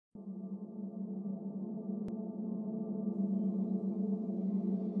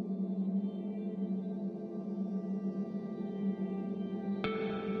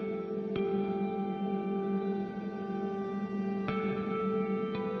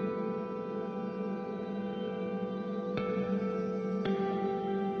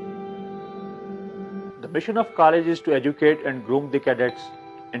mission of college is to educate and groom the cadets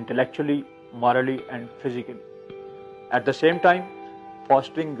intellectually, morally, and physically. At the same time,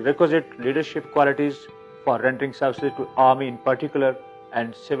 fostering requisite leadership qualities for rendering services to Army in particular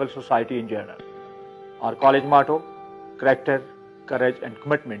and civil society in general. Our college motto, character, courage, and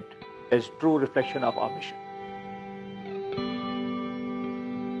commitment, is true reflection of our mission.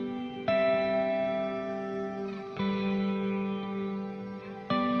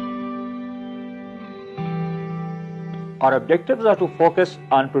 Our objectives are to focus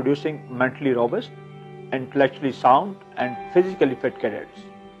on producing mentally robust, intellectually sound, and physically fit cadets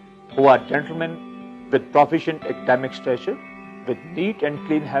who are gentlemen with proficient academic stature, with neat and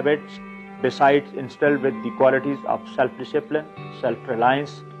clean habits, besides instilled with the qualities of self-discipline,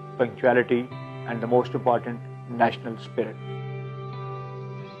 self-reliance, punctuality, and the most important, national spirit.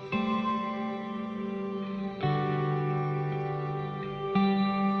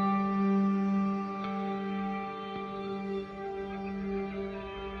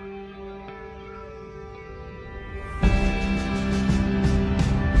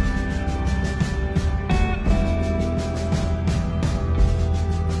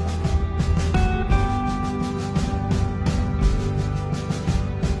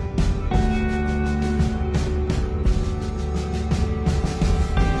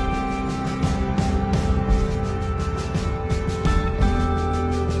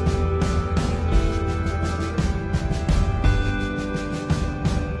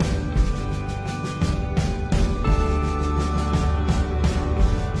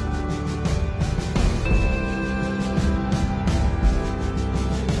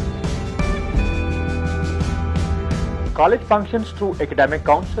 College functions through Academic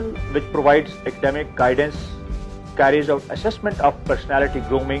Council, which provides academic guidance, carries out assessment of personality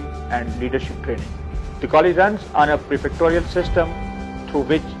grooming and leadership training. The college runs on a prefectorial system through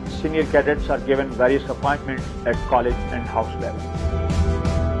which senior cadets are given various appointments at college and house level.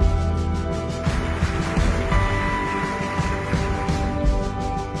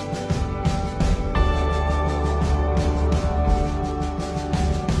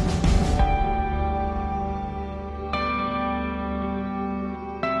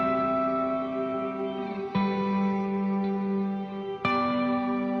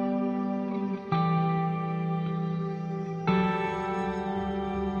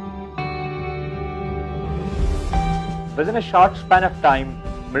 Within a short span of time,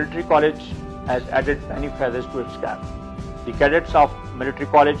 Military College has added many feathers to its cap. The cadets of Military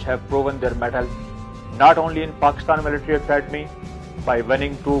College have proven their mettle not only in Pakistan Military Academy by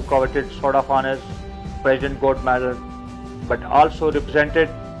winning 2 coveted Sword of Honours, President Gold Medal, but also represented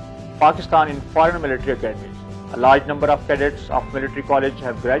Pakistan in foreign military academies. A large number of cadets of Military College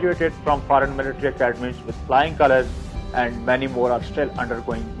have graduated from foreign military academies with flying colours, and many more are still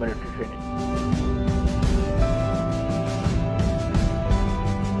undergoing military training.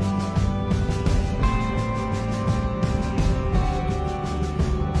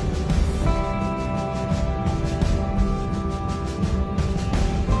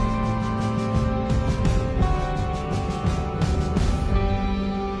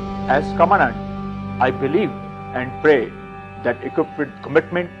 As Commandant, I believe and pray that equipped with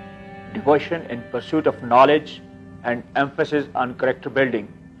commitment, devotion in pursuit of knowledge, and emphasis on character building,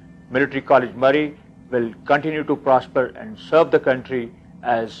 Military College Murree will continue to prosper and serve the country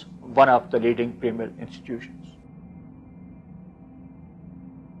as one of the leading premier institutions.